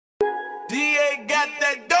DA got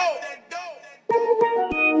that dope.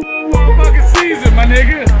 Motherfucking season, my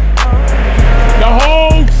nigga. The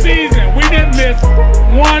whole season. We didn't miss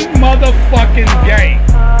one motherfucking game.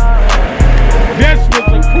 This was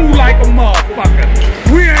a crew like a motherfucker.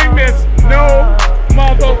 We ain't missed no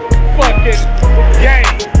motherfucking game.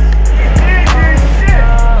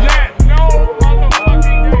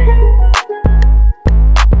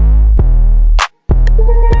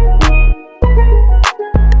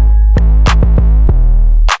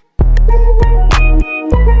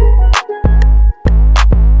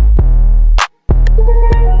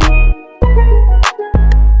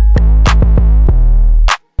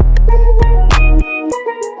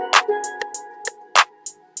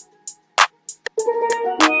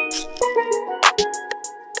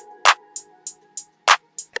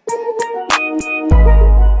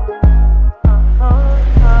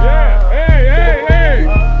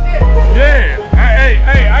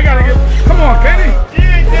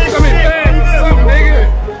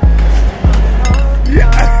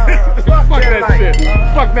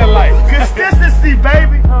 Fuck that life. Consistency,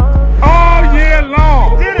 baby. All year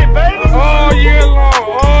long. Did it, baby. All year long.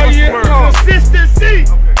 All year long. Consistency.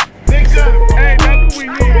 Nigga. Hey, that's what we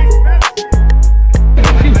need. What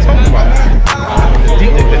you talking about?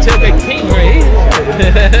 The Tailgate King, right?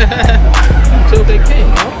 Tailgate King,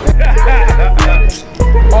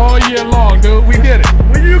 huh? All year long, dude. We did it.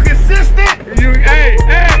 When you consistent, hey,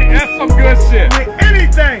 that's some good shit. With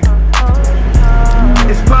anything,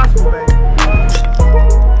 it's possible, baby.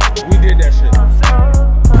 We did that shit.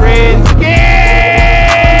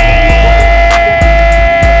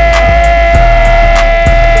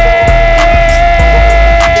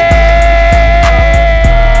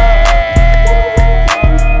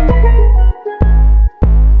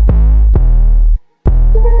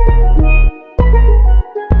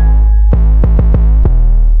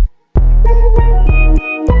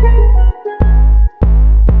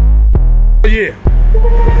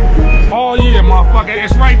 All year, motherfucker.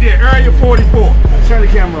 It's right there, area 44. Turn the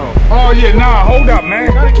camera off. Oh yeah, nah, hold up,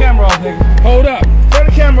 man. Turn the camera off, nigga. Hold up. Turn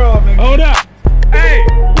the camera off, nigga. Hold up. Hey,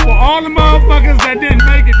 for all the motherfuckers that didn't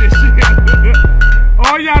make it this year,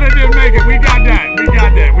 all y'all that didn't make it, we got that. We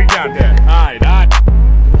got that. We got that. All right.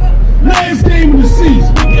 Last game of the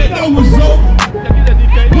season. No result.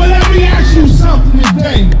 Well, let me ask you something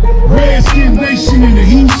today. Redskin Nation in the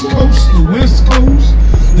East Coast, the West Coast,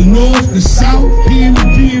 the North, the South, here in the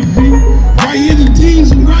DMV, right here in the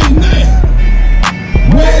D's and right now.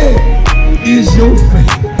 Where is your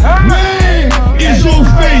faith? Where is your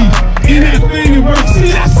faith in that thing that works?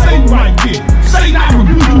 See, that's Satan right there. Satan, I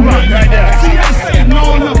rebuke you right there. See, that's Satan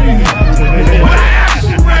all up in here. When I ask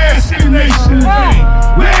you, Redskin Nation today,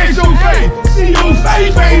 where's your faith? See, your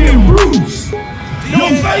faith ain't in Bruce.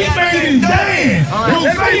 Your faith ain't in Dan. Your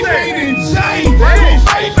faith ain't in James. Your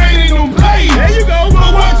faith ain't in no place. There you go.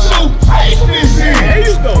 But what your faith is in? There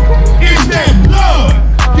you go. Is that blood?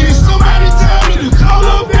 Can somebody tell me the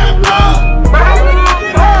color of that blood?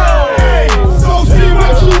 Hey, so see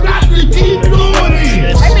what you got to keep doing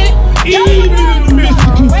is, even in the midst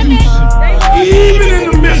of confusion, even in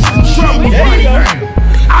the midst of trouble right now,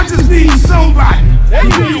 I just need somebody to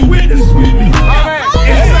be a witness with me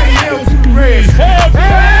and say hell to the reds.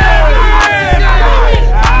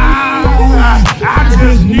 I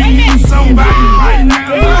just need somebody right now.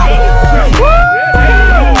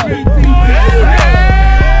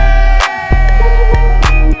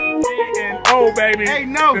 Baby. Hey,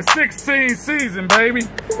 no. The 16th season, baby.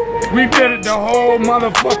 We did it the whole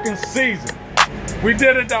motherfucking season. We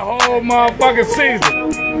did it the whole motherfucking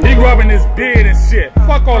season. He rubbing his beard and shit.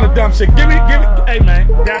 Fuck all the dumb shit. Give me, hey man,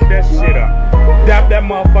 dap that shit up. Dap that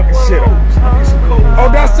motherfucking shit up. Oh,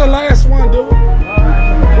 that's the last one, dude.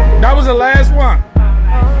 That was the last one.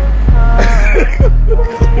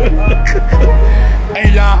 Hey,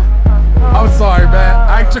 y'all. I'm sorry, man.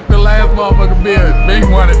 I took the last motherfucking beer. Bing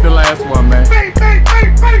wanted the last one, man. Hey,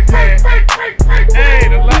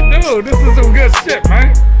 dude, this is some good shit,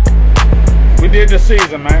 man. We did the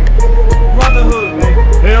season, man. Brotherhood, man.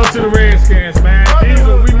 Hell to the Redskins, man. We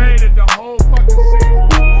made it the whole fucking season.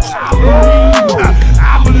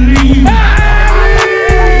 I believe.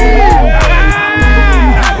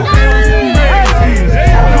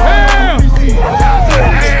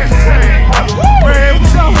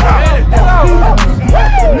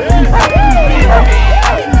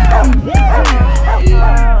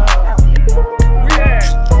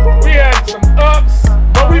 We had some ups,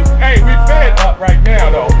 but we fed up right now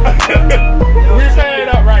though. We fed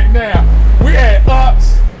up right now. We had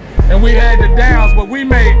ups and we had the downs, but we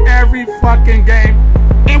made every fucking game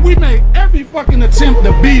and we made every fucking attempt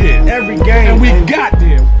to beat it. Every game. And we got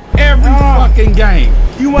there. Every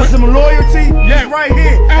You want some loyalty? Yeah. It's right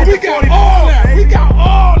here. And we got all that. We got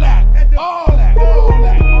all that. All that. All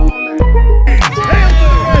that. All that.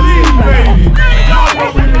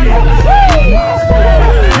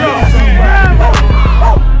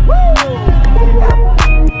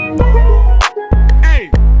 Hey,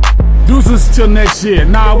 deuces till next year.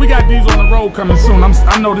 Nah, we got these on the road coming soon.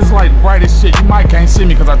 I know this light bright as shit. You might can't see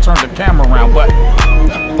me because I turned the camera around, but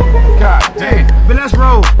God damn. But let's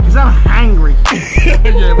roll, because I'm hungry.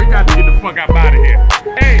 Yeah, we got to get the fuck up out of here.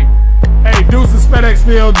 Hey, deuces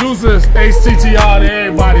FedExville, deuces HTTR to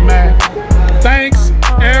everybody, man. Thanks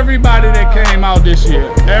everybody that came out this year.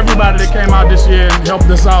 Everybody that came out this year and helped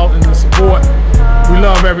us out and the support. We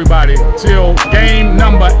love everybody. Till game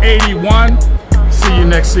number 81. See you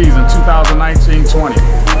next season, 2019-20.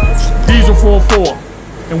 Diesel 44,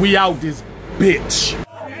 and we out this bitch.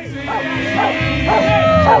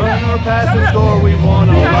 Past the store, we want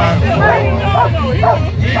a lot.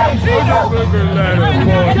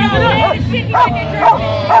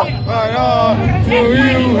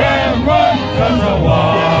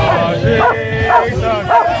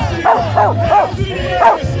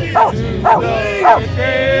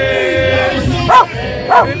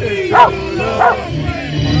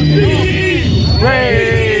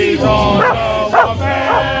 Raise on the